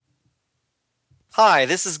Hi,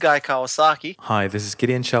 this is Guy Kawasaki. Hi, this is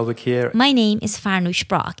Gideon Shelwick here, My name is Farnoosh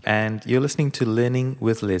Brock. and you're listening to Learning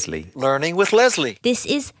with Leslie. Learning with Leslie. This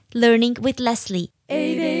is Learning with Leslie.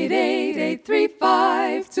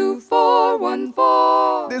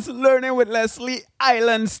 888-835-2414. This Learning with Leslie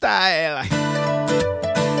Island style.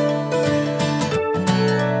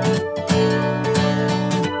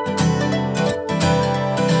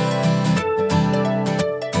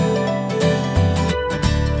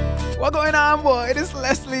 What's going on, boy? It is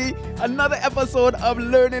Leslie. Another episode of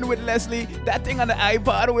Learning with Leslie. That thing on the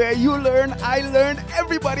iPod where you learn, I learn,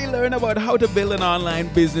 everybody learn about how to build an online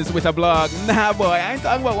business with a blog. Nah, boy, I ain't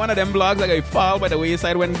talking about one of them blogs that I fall by the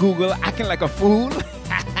wayside when Google acting like a fool.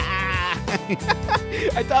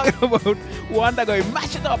 I talking about one that going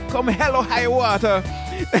mash it up, come hell or high water.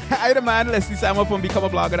 I the man Leslie Samuel from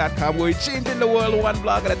becomeablogger.com. We're changing the world one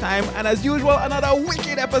blog at a time. And as usual, another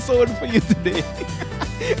wicked episode for you today.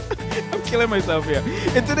 I'm killing myself here.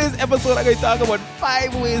 In today's episode, I'm going to talk about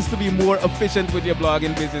 5 ways to be more efficient with your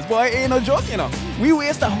blogging business. Boy, ain't no joke, you know. We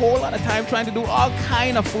waste a whole lot of time trying to do all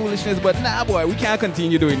kind of foolishness, but nah, boy, we can't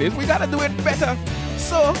continue doing this. We got to do it better.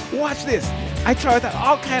 So, watch this. I try out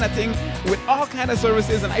all kind of things with all kind of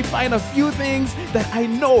services, and I find a few things that I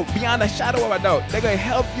know beyond a shadow of a doubt. They're going to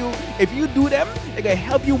help you. If you do them, they're going to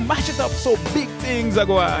help you mash it up so big things are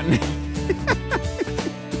going on.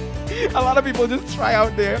 A lot of people just try to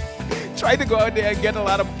go out there and get a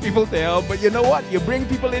lot of people to help, but you know what? You bring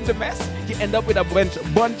people into mess, you end up with a bunch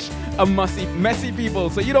of messy people.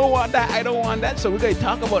 So you don't want that, I don't want that. So we're going to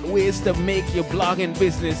talk about ways to make your blogging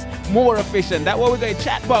business more efficient. That's what we're going to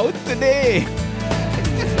chat about today.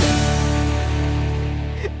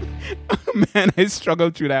 Man, I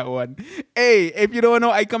struggled through that one. Hey, if you don't know,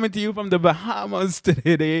 I coming to you from the Bahamas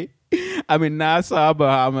today. I'm in Nassau,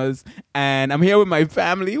 Bahamas, and I'm here with my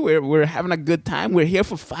family. We're having a good time. We're here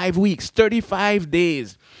for 5 weeks, 35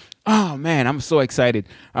 days. Oh, man, I'm so excited.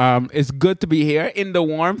 It's good to be here in the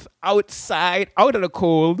warmth, outside, out of the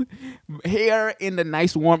cold. Here in the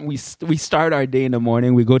nice warmth, we start our day in the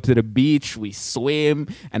morning. We go to the beach, we swim,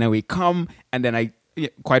 and then we come, and then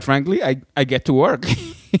quite frankly, I get to work.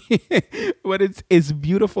 But it's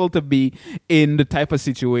beautiful to be in the type of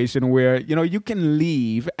situation where, you know, you can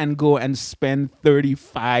leave and go and spend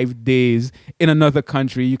 35 days in another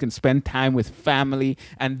country. You can spend time with family,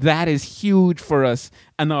 and that is huge for us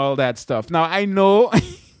and all that stuff. Now, I know...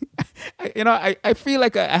 I feel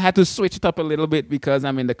like I had to switch it up a little bit because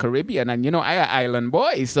I'm in the Caribbean and, I'm an island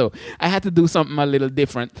boy. So I had to do something a little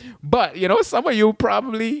different. But, some of you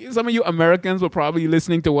Americans were probably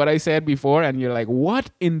listening to what I said before and you're like,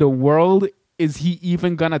 what in the world is he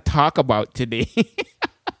even going to talk about today?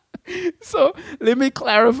 So let me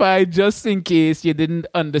clarify just in case you didn't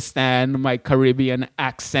understand my Caribbean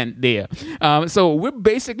accent there. So we're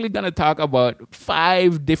basically going to talk about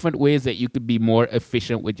 5 different ways that you could be more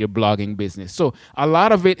efficient with your blogging business. So a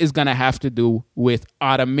lot of it is going to have to do with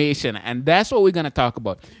automation. And that's what we're going to talk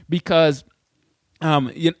about because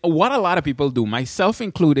what a lot of people do, myself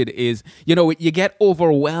included, is, you get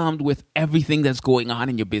overwhelmed with everything that's going on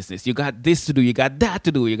in your business. You got this to do, you got that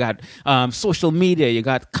to do, you got social media, you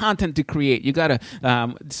got content to create, you got to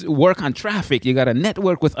work on traffic, you got to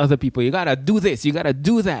network with other people, you got to do this, you got to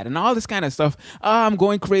do that, and all this kind of stuff. I'm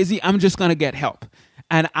going crazy, I'm just going to get help.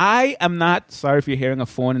 And I am not, sorry if you're hearing a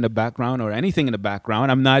phone in the background or anything in the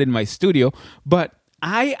background, I'm not in my studio, but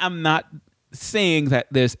I am not saying that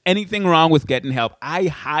there's anything wrong with getting help. I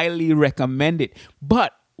highly recommend it.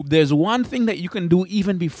 But there's one thing that you can do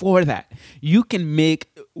even before that. You can make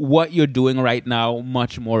what you're doing right now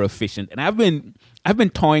much more efficient. And I've been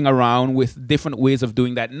toying around with different ways of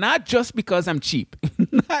doing that, not just because I'm cheap,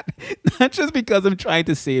 not just because I'm trying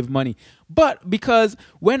to save money, but because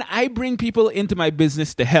when I bring people into my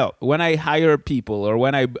business to help, when I hire people or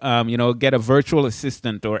when I get a virtual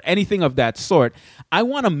assistant or anything of that sort, I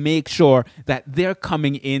want to make sure that they're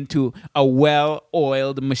coming into a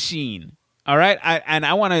well-oiled machine. All right.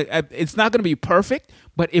 It's not going to be perfect,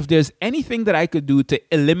 but if there's anything that I could do to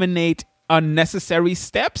eliminate unnecessary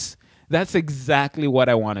steps, that's exactly what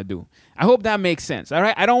I want to do. I hope that makes sense. All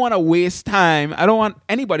right. I don't want to waste time. I don't want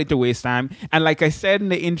anybody to waste time. And like I said in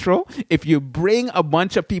the intro, if you bring a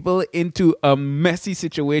bunch of people into a messy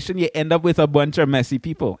situation, you end up with a bunch of messy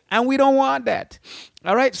people. And we don't want that.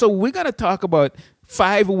 All right. So we're going to talk about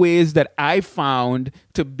 5 ways that I found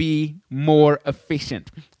to be more efficient.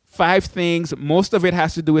 5 things. Most of it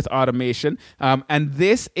has to do with automation. And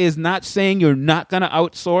this is not saying you're not going to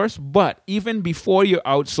outsource, but even before you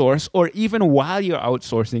outsource or even while you're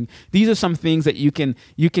outsourcing, these are some things that you can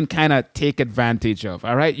kind of take advantage of.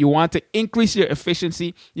 All right. You want to increase your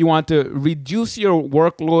efficiency. You want to reduce your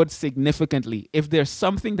workload significantly. If there's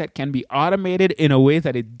something that can be automated in a way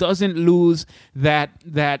that it doesn't lose that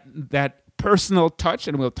personal touch,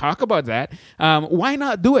 and we'll talk about that, why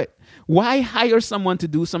not do it? Why hire someone to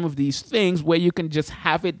do some of these things where you can just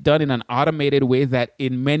have it done in an automated way that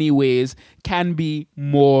in many ways can be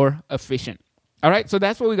more efficient? All right, so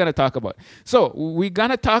that's what we're going to talk about. So we're going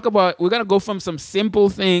to go from some simple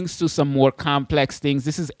things to some more complex things.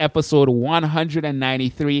 This is episode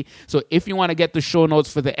 193. So if you want to get the show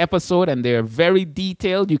notes for the episode, and they're very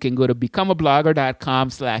detailed, you can go to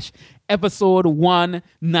becomeablogger.com/episode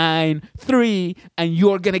 193, and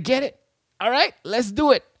you're going to get it. All right, let's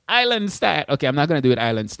do it. Island style. Okay, I'm not going to do it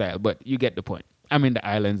island style, but you get the point. I'm in the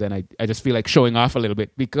islands, and I just feel like showing off a little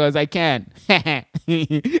bit because I can.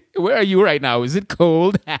 Where are you right now? Is it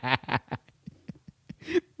cold?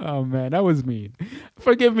 Oh, man, that was mean.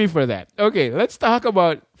 Forgive me for that. Okay, let's talk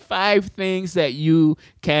about 5 things that you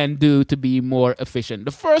can do to be more efficient.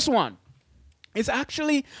 The first one is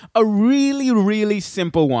actually a really, really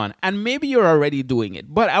simple one. And maybe you're already doing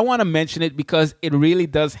it, but I want to mention it because it really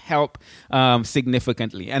does help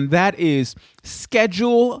significantly. And that is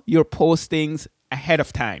schedule your postings ahead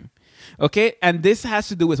of time. Okay, and this has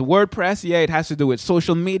to do with WordPress. Yeah, it has to do with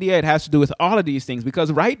social media. It has to do with all of these things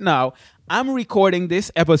because right now I'm recording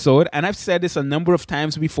this episode, and I've said this a number of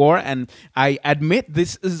times before, and I admit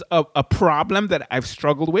this is a problem that I've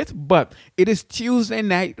struggled with, but it is Tuesday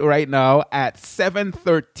night right now at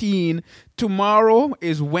 7:13. Tomorrow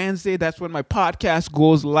is Wednesday. That's when my podcast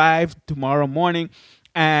goes live tomorrow morning.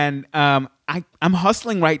 And I'm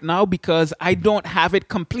hustling right now because I don't have it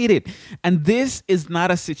completed. And this is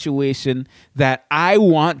not a situation that I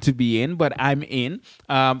want to be in, but I'm in.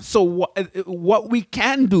 So what we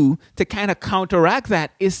can do to kind of counteract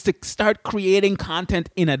that is to start creating content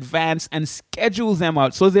in advance and schedule them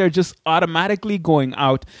out so they're just automatically going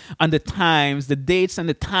out on the dates and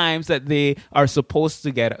the times that they are supposed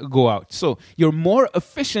to go out. So you're more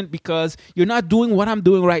efficient because you're not doing what I'm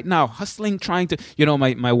doing right now, hustling, trying to,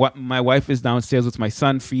 my wife is downstairs with my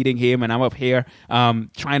son feeding him, and I'm up here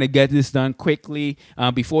trying to get this done quickly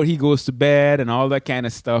before he goes to bed and all that kind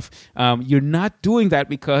of stuff. You're not doing that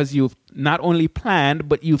because you've not only planned,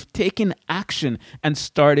 but you've taken action and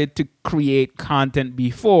started to create content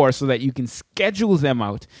before so that you can schedule them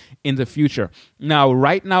out in the future. Now,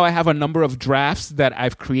 right now, I have a number of drafts that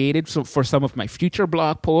I've created for some of my future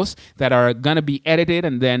blog posts that are going to be edited,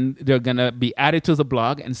 and then they're going to be added to the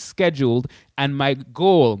blog and scheduled. And my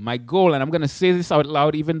goal, and I'm going to say this out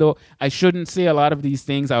loud, even though I shouldn't say a lot of these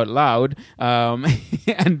things out loud,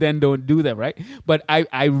 and then don't do them, right? But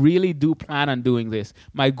I really do plan on doing this.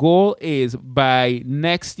 My goal is by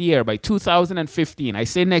next year, by 2015, I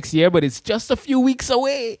say next year, but it's just a few weeks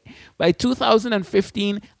away. By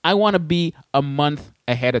 2015, I want to be a month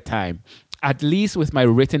ahead of time, at least with my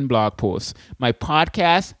written blog posts. My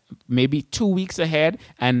podcast, maybe 2 weeks ahead,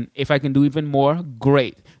 and if I can do even more,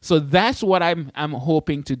 great. So that's what I'm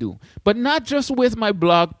hoping to do. But not just with my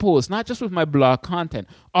blog posts, not just with my blog content,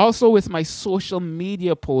 also with my social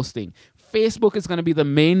media posting. Facebook is going to be the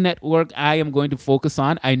main network I am going to focus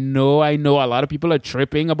on. I know a lot of people are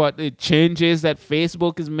tripping about the changes that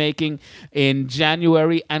Facebook is making in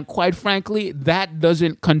January. And quite frankly, that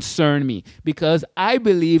doesn't concern me because I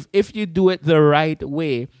believe if you do it the right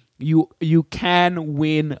way, you can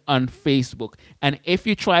win on Facebook. And if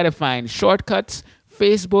you try to find shortcuts,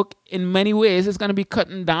 Facebook, in many ways, is going to be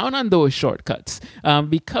cutting down on those shortcuts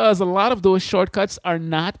because a lot of those shortcuts are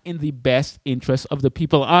not in the best interest of the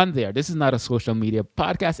people on there. This is not a social media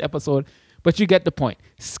podcast episode, but you get the point.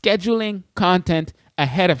 Scheduling content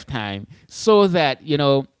ahead of time so that,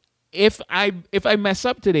 if I mess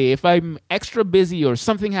up today, if I'm extra busy or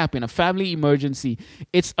something happened, a family emergency,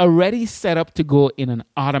 it's already set up to go in an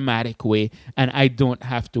automatic way, and I don't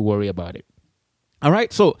have to worry about it. All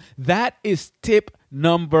right, so that is tip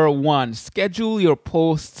number 1. Schedule your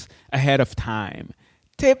posts ahead of time.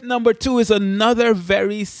 Tip number 2 is another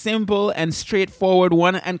very simple and straightforward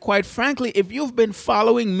one. And quite frankly, if you've been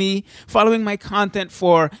following my content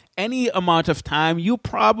for any amount of time, you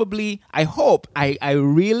probably, I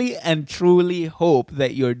really and truly hope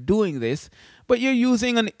that you're doing this, but you're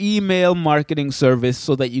using an email marketing service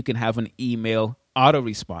so that you can have an email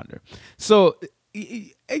autoresponder. So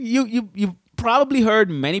you probably heard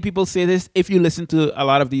many people say this if you listen to a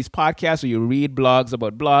lot of these podcasts or you read blogs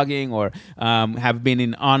about blogging or have been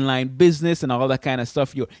in online business and all that kind of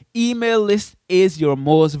stuff. Your email list is your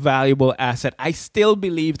most valuable asset. I still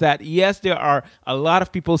believe that. Yes, there are a lot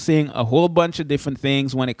of people saying a whole bunch of different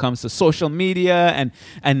things when it comes to social media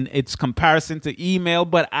and its comparison to email,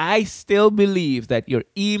 but I still believe that your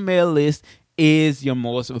email list is your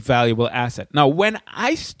most valuable asset. Now, when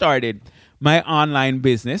I started my online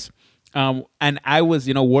business, and I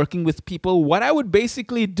was, working with people, what I would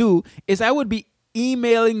basically do is I would be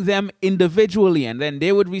emailing them individually, and then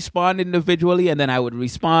they would respond individually, and then I would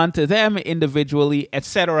respond to them individually,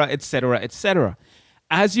 etc., etc., etc.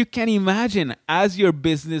 As you can imagine, as your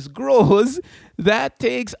business grows, that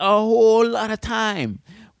takes a whole lot of time.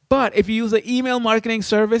 But if you use an email marketing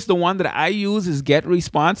service, the one that I use is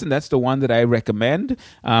GetResponse, and that's the one that I recommend.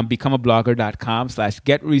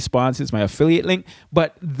 Becomeablogger.com/GetResponse is my affiliate link.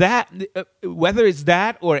 But that, whether it's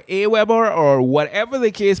that or Aweber or whatever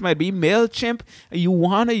the case might be, MailChimp, you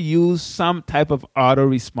want to use some type of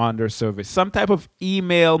autoresponder service, some type of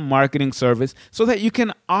email marketing service so that you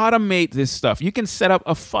can automate this stuff. You can set up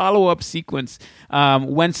a follow-up sequence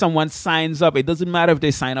when someone signs up. It doesn't matter if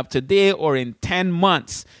they sign up today or in 10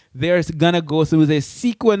 months. They're going to go through this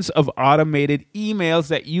sequence of automated emails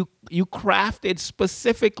that you crafted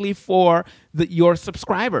specifically for your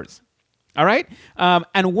subscribers. All right?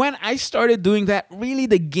 And when I started doing that, really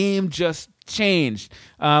the game just changed.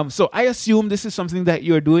 So I assume this is something that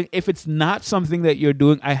you're doing. If it's not something that you're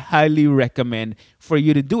doing, I highly recommend for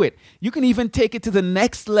you to do it. You can even take it to the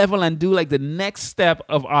next level and do like the next step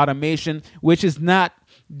of automation, which is not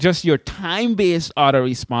just your time-based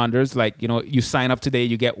autoresponders, like, you sign up today,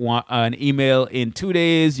 you get an email in 2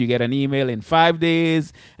 days, you get an email in 5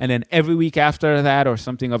 days, and then every week after that or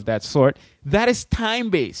something of that sort. That is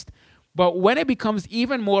time-based. But when it becomes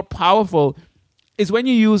even more powerful is when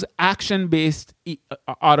you use action-based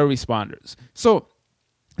autoresponders. So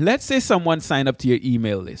let's say someone signed up to your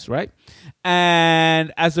email list, right?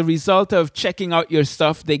 And as a result of checking out your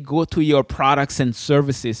stuff, they go to your products and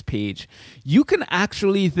services page. You can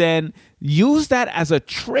actually then use that as a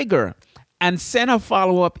trigger and send a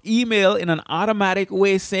follow-up email in an automatic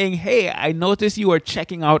way saying, hey, I noticed you are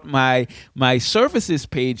checking out my services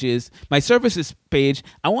page.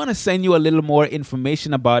 I want to send you a little more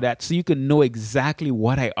information about that so you can know exactly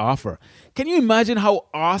what I offer. Can you imagine how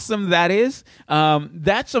awesome that is?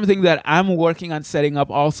 That's something that I'm working on setting up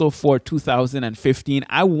also for 2015.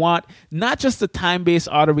 I want not just the time-based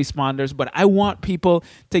autoresponders, but I want people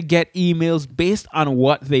to get emails based on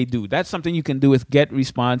what they do. That's something you can do with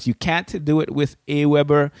GetResponse. You can't do it with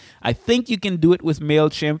Aweber. I think you can do it with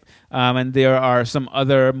MailChimp, and there are some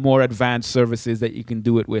other more advanced services that you can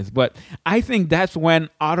do it with. But I think that's when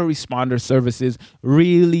autoresponder services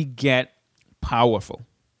really get powerful.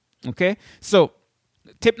 Okay, so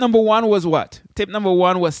tip number 1 was what? Tip number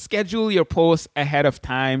 1 was schedule your posts ahead of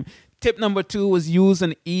time. Tip number 2 was use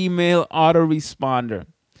an email autoresponder.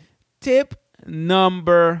 Tip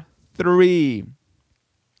number 3,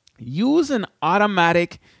 use an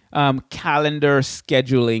automatic calendar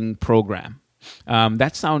scheduling program.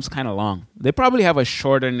 That sounds kind of long. They probably have a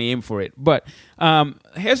shorter name for it. But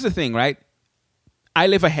here's the thing, right? I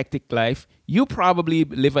live a hectic life. You probably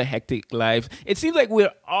live a hectic life. It seems like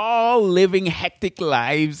we're all living hectic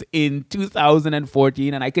lives in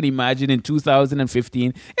 2014, and I can imagine in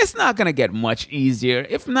 2015, it's not going to get much easier.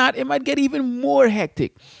 If not, it might get even more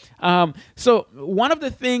hectic. So one of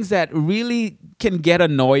the things that really can get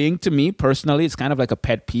annoying to me personally, it's kind of like a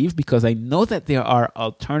pet peeve because I know that there are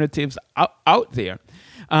alternatives out there.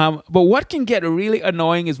 But what can get really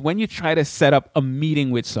annoying is when you try to set up a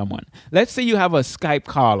meeting with someone. Let's say you have a Skype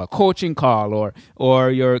call, a coaching call,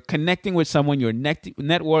 or you're connecting with someone, you're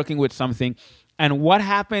networking with something. And what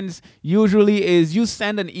happens usually is you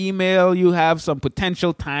send an email, you have some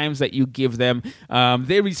potential times that you give them.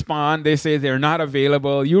 They respond, they say they're not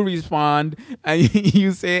available. You respond and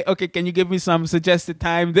you say, okay, can you give me some suggested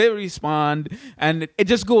time? They respond, and it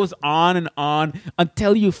just goes on and on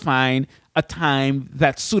until you find a time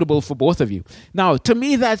that's suitable for both of you. Now, to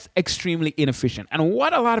me, that's extremely inefficient. And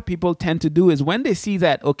what a lot of people tend to do is when they see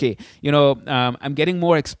that, okay, I'm getting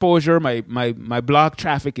more exposure, my blog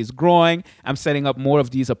traffic is growing, I'm setting up more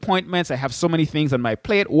of these appointments, I have so many things on my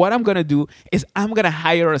plate, what I'm going to do is I'm going to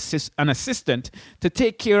hire an assistant to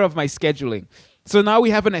take care of my scheduling. So now we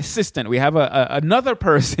have an assistant. We have another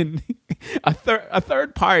person, a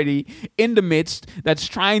third party in the midst that's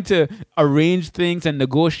trying to arrange things and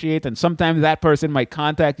negotiate. And sometimes that person might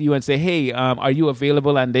contact you and say, hey, are you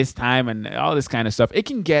available on this time? And all this kind of stuff. It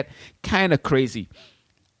can get kind of crazy.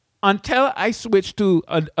 until I switched to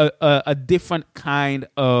a different kind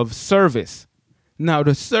of service. Now,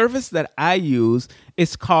 the service that I use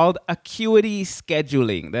is called Acuity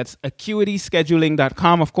Scheduling. That's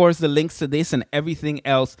acuityscheduling.com. Of course, the links to this and everything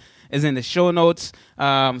else is in the show notes,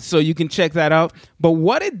 so you can check that out. But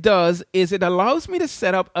what it does is it allows me to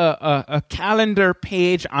set up a calendar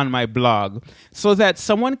page on my blog so that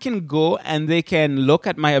someone can go and they can look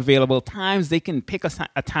at my available times. They can pick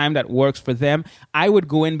a time that works for them. I would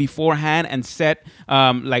go in beforehand and set,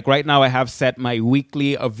 like right now I have set my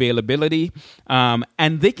weekly availability,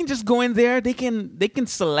 and they can just go in there. They can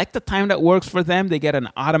select a time that works for them. They get an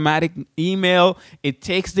automatic email. It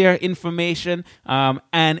takes their information,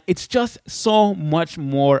 and it's just so much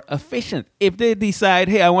more efficient. If they decide,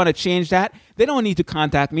 hey, I want to change that, they don't need to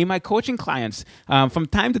contact me. My coaching clients, from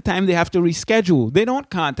time to time, they have to reschedule. They don't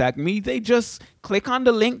contact me. They just click on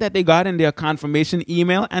the link that they got in their confirmation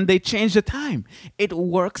email and they change the time. It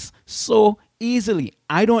works so easily.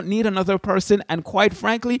 I don't need another person, and quite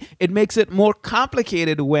frankly, it makes it more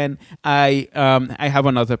complicated when I have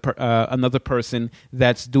another person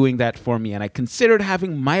that's doing that for me. And I considered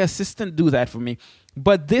having my assistant do that for me.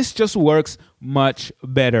 But this just works much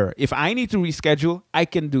better. If I need to reschedule, I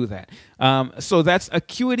can do that. So that's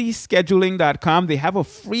acuityscheduling.com. They have a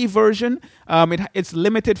free version. It's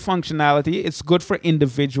limited functionality. It's good for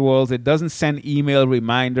individuals. It doesn't send email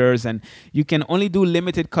reminders, and you can only do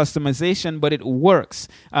limited customization, but it works.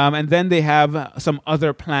 And then they have some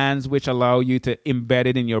other plans which allow you to embed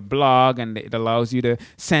it in your blog, and it allows you to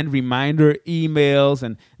send reminder emails.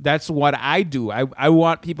 And that's what I do. I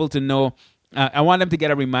want people to know. I want them to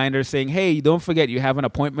get a reminder saying, hey, don't forget you have an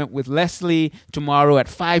appointment with Leslie tomorrow at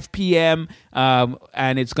 5 p.m.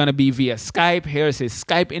 And it's going to be via Skype. Here's his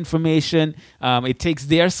Skype information. It takes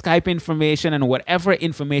their Skype information and whatever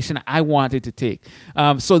information I want it to take.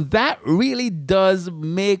 So that really does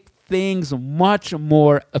make things much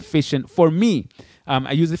more efficient for me.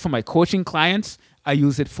 I use it for my coaching clients. I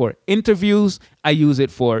use it for interviews. I use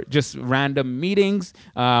it for just random meetings.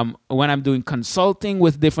 When I'm doing consulting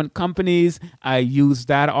with different companies, I use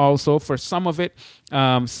that also for some of it.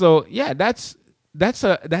 So yeah,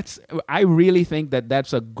 I really think that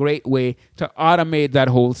that's a great way to automate that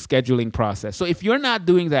whole scheduling process. So if you're not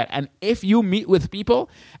doing that, and if you meet with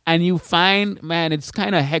people and you find, man, it's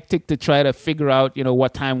kind of hectic to try to figure out,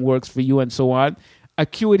 what time works for you and so on,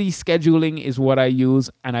 Acuity Scheduling is what I use,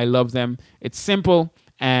 and I love them. It's simple,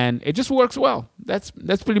 and it just works well. That's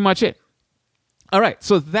pretty much it. All right,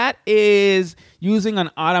 so that is using an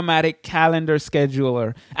automatic calendar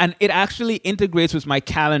scheduler, and it actually integrates with my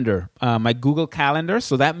calendar, my Google Calendar,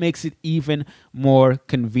 so that makes it even more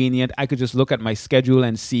convenient. I could just look at my schedule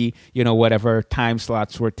and see, whatever time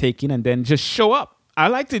slots we're taking, and then just show up. I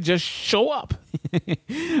like to just show up.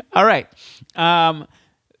 All right.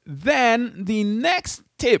 Then the next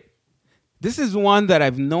tip, this is one that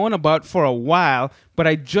I've known about for a while, but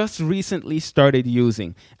I just recently started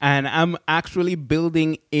using, and I'm actually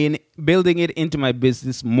building it into my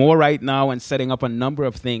business more right now and setting up a number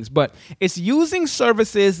of things. But it's using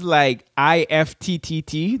services like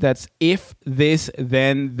IFTTT, that's if this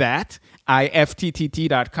then that,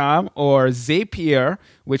 IFTTT.com, or Zapier,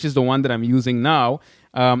 which is the one that I'm using now,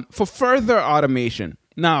 for further automation.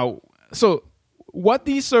 Now, so what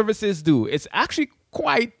these services do, it's actually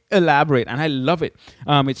quite elaborate, and I love it.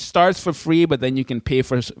 It starts for free, but then you can pay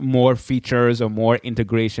for more features or more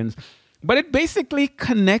integrations. But it basically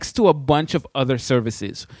connects to a bunch of other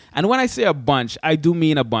services. And when I say a bunch, I do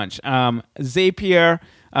mean a bunch. Zapier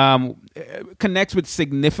connects with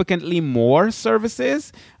significantly more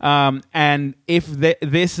services. And if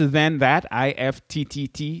this, then that,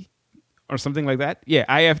 IFTTT, or something like that. Yeah,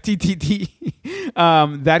 IFTTT.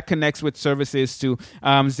 That connects with services to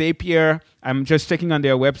Zapier. I'm just checking on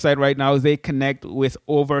their website right now. They connect with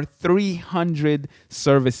over 300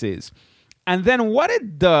 services. And then what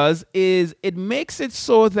it does is it makes it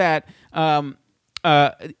so that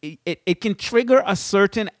it can trigger a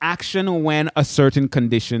certain action when a certain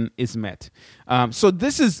condition is met. So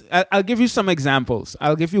this is, I'll give you some examples.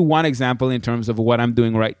 I'll give you one example in terms of what I'm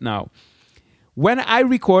doing right now. When I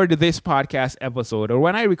record this podcast episode, or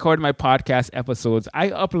when I record my podcast episodes, I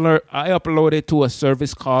upload it to a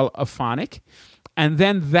service called Aphonic, and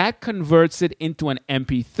then that converts it into an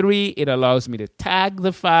MP3. It allows me to tag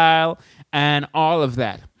the file and all of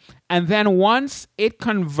that. And then once it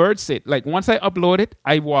converts it, like once I upload it,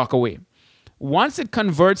 I walk away. Once it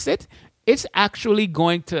converts it, it's actually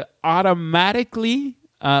going to automatically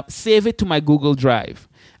save it to my Google Drive,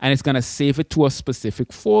 and it's going to save it to a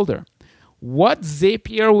specific folder. What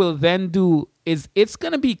Zapier will then do is it's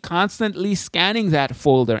going to be constantly scanning that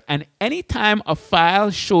folder. And anytime a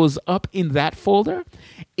file shows up in that folder,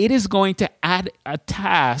 it is going to add a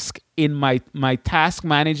task in my task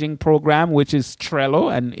managing program, which is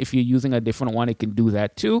Trello. And if you're using a different one, it can do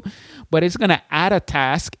that too. But it's going to add a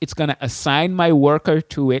task. It's going to assign my worker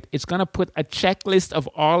to it. It's going to put a checklist of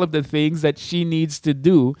all of the things that she needs to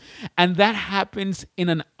do. And that happens in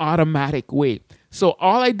an automatic way. So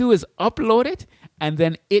all I do is upload it, and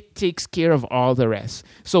then it takes care of all the rest.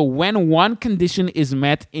 So when one condition is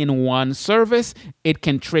met in one service, it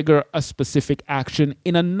can trigger a specific action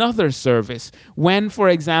in another service. When, for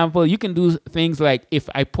example, you can do things like if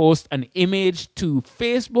I post an image to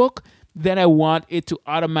Facebook, then I want it to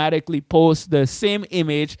automatically post the same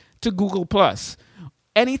image to Google+.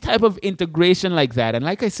 Any type of integration like that. And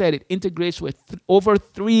like I said, it integrates with over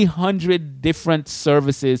 300 different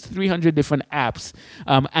services, 300 different apps.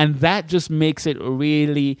 And that just makes it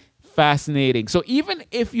really fascinating. So even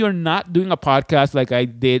if you're not doing a podcast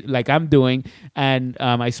like I'm doing, and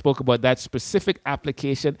I spoke about that specific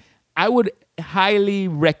application, I would highly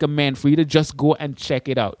recommend for you to just go and check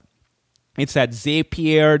it out. It's at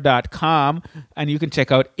zapier.com, and you can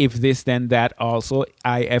check out If This Then That also,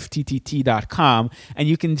 IFTTT.com, and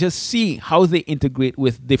you can just see how they integrate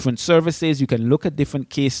with different services. You can look at different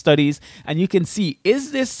case studies, and you can see,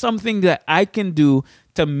 is this something that I can do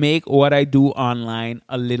to make what I do online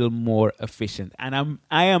a little more efficient? And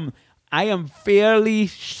I am fairly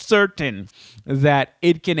certain that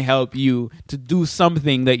it can help you to do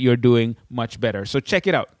something that you're doing much better. So check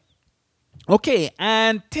it out. Okay,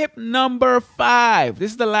 and tip number 5.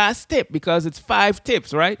 This is the last tip because it's 5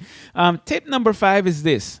 tips, right? Tip number 5 is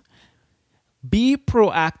this. Be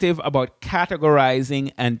proactive about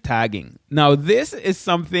categorizing and tagging. Now, this is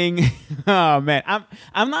something, oh man,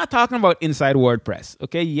 I'm not talking about inside WordPress,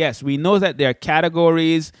 okay? Yes, we know that there are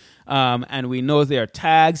categories and we know there are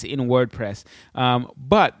tags in WordPress.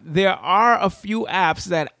 But there are a few apps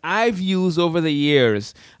that I've used over the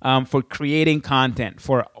years for creating content,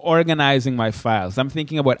 for organizing my files. I'm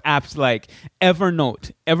thinking about apps like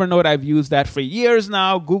Evernote. Evernote, I've used that for years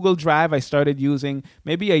now. Google Drive, I started using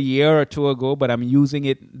maybe a year or two ago, but I'm using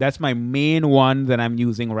it. That's my main one that I'm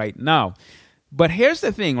using right now. But here's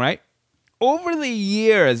the thing, right? Over the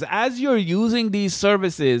years, as you're using these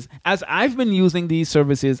services, as I've been using these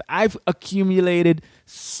services, I've accumulated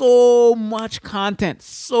so much content,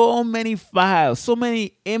 so many files, so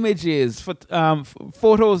many images,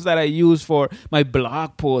 photos that I use for my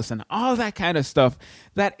blog posts and all that kind of stuff,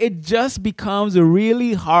 that it just becomes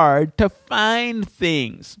really hard to find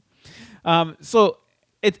things. So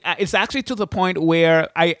it's actually to the point where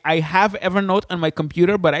I have Evernote on my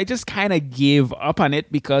computer, but I just kind of gave up on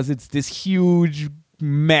it because it's this huge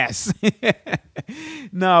mess.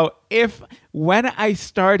 Now, when I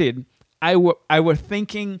started, I were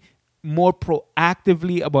thinking more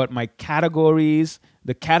proactively about my categories,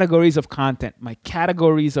 the categories of content, my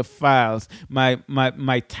categories of files,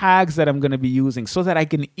 my tags that I'm going to be using, so that I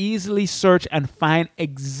can easily search and find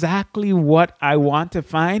exactly what I want to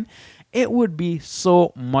find, it would be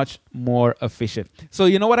so much more efficient. So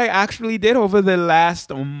you know what I actually did over the last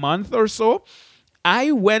month or so?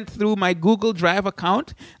 I went through my Google Drive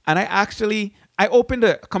account and I opened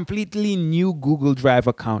a completely new Google Drive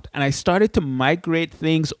account and I started to migrate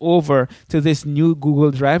things over to this new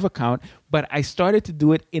Google Drive account, but I started to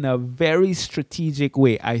do it in a very strategic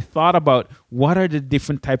way. I thought about what are the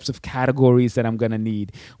different types of categories that I'm going to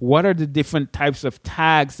need? What are the different types of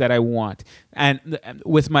tags that I want? And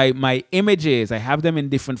with my images, I have them in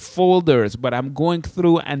different folders, but I'm going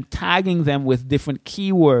through and tagging them with different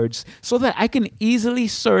keywords so that I can easily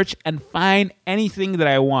search and find anything that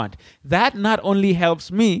I want. That not only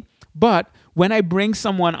helps me, but when I bring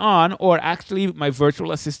someone on, or actually my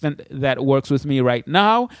virtual assistant that works with me right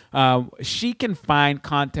now, she can find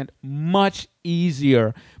content much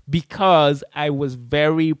easier because I was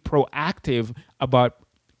very proactive about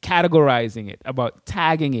categorizing it, about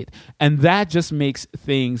tagging it, and that just makes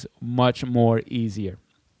things much more easier.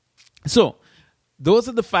 So, those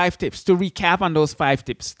are the 5 tips. To recap on those 5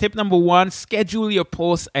 tips. Tip number 1, schedule your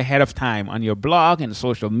posts ahead of time on your blog and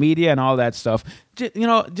social media and all that stuff.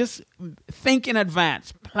 Just think in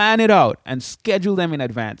advance, plan it out, and schedule them in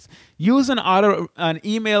advance. Use an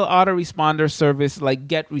email autoresponder service like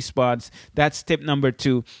GetResponse. That's tip number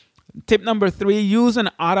 2. Tip number 3, use an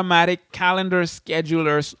automatic calendar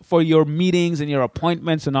scheduler for your meetings and your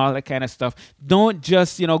appointments and all that kind of stuff. Don't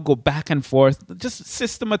just, go back and forth. Just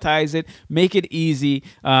systematize it. Make it easy.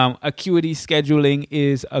 Acuity scheduling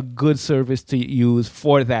is a good service to use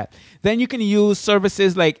for that. Then you can use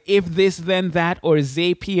services like If This Then That or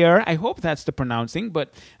Zapier. I hope that's the pronouncing,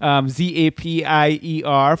 but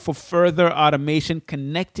Zapier for further automation,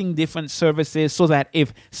 connecting different services so that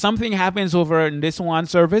if something happens over in this one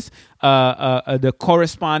service, the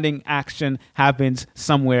corresponding action happens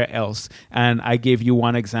somewhere else. And I gave you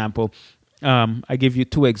one example. I give you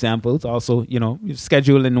 2 examples. Also, you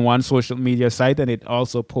schedule in one social media site and it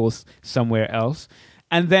also posts somewhere else.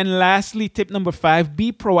 And then lastly, tip number 5,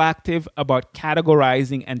 be proactive about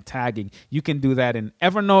categorizing and tagging. You can do that in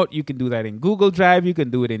Evernote. You can do that in Google Drive. You can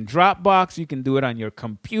do it in Dropbox. You can do it on your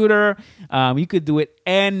computer. You could do it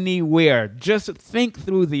anywhere. Just think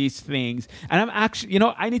through these things. And I'm actually,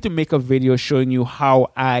 I need to make a video showing you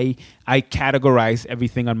how I categorize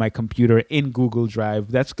everything on my computer in Google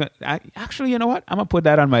Drive. Actually, you know what? I'm going to put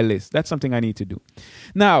that on my list. That's something I need to do.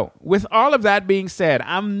 Now, with all of that being said,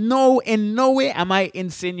 in no way am I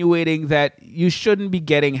insinuating that you shouldn't be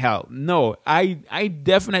getting help. No, I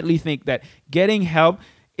definitely think that getting help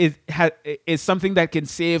is something that can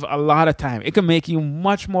save a lot of time. It can make you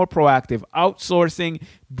much more proactive. Outsourcing,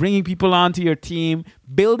 bringing people onto your team,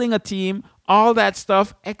 building a team, all that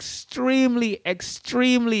stuff, extremely,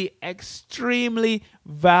 extremely, extremely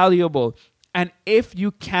valuable. And if you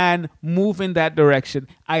can move in that direction,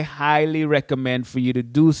 I highly recommend for you to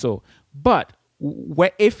do so. But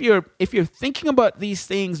if you're thinking about these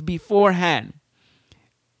things beforehand,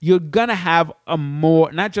 you're gonna have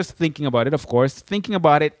not just thinking about it, of course, thinking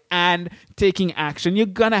about it and taking action, you're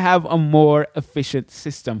gonna have a more efficient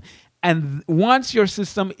system. And once your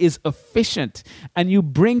system is efficient and you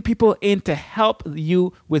bring people in to help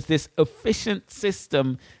you with this efficient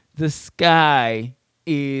system, the sky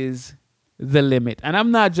is the limit. And I'm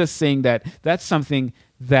not just saying that. That's something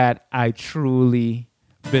that I truly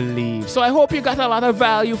believe. So I hope you got a lot of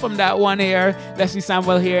value from that one here. Leslie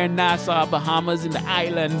Samuel here in Nassau, Bahamas, in the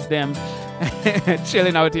islands, them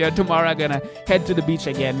chilling out here. Tomorrow I'm gonna head to the beach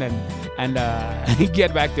again and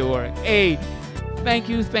get back to work. Hey, thank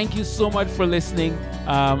you so much for listening.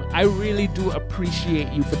 I really do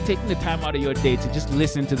appreciate you for taking the time out of your day to just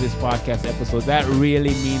listen to this podcast episode. That really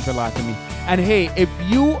means a lot to me. And hey, if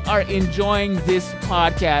you are enjoying this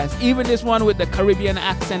podcast, even this one with the Caribbean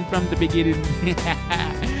accent from the beginning,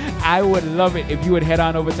 I would love it if you would head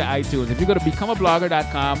on over to iTunes. If you go to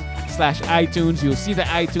becomeablogger.com/iTunes, you'll see the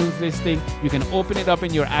iTunes listing. You can open it up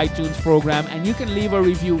in your iTunes program and you can leave a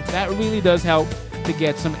review. That really does help to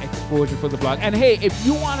get some exposure for the blog. And hey, if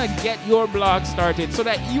you want to get your blog started so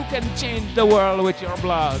that you can change the world with your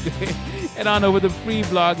blog, head on over to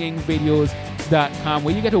freebloggingvideos.com,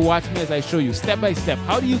 where you get to watch me as I show you step by step,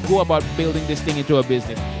 how do you go about building this thing into a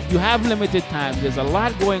business? You have limited time. There's a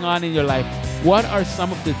lot going on in your life. What are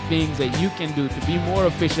some of the things that you can do to be more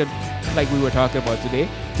efficient, like we were talking about today,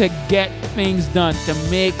 to get things done, to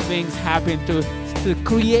make things happen, to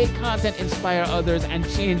create content, inspire others, and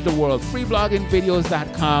change the world?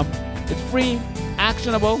 freebloggingvideos.com. It's free,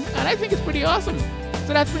 actionable, and I think it's pretty awesome.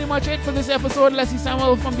 So that's pretty much it for this episode. Leslie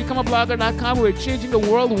Samuel from becomeablogger.com. We're changing the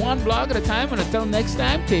world one blog at a time. And until next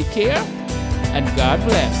time, take care and God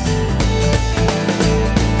bless.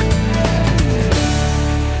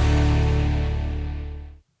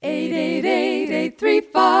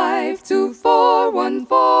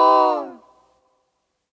 888-835-2414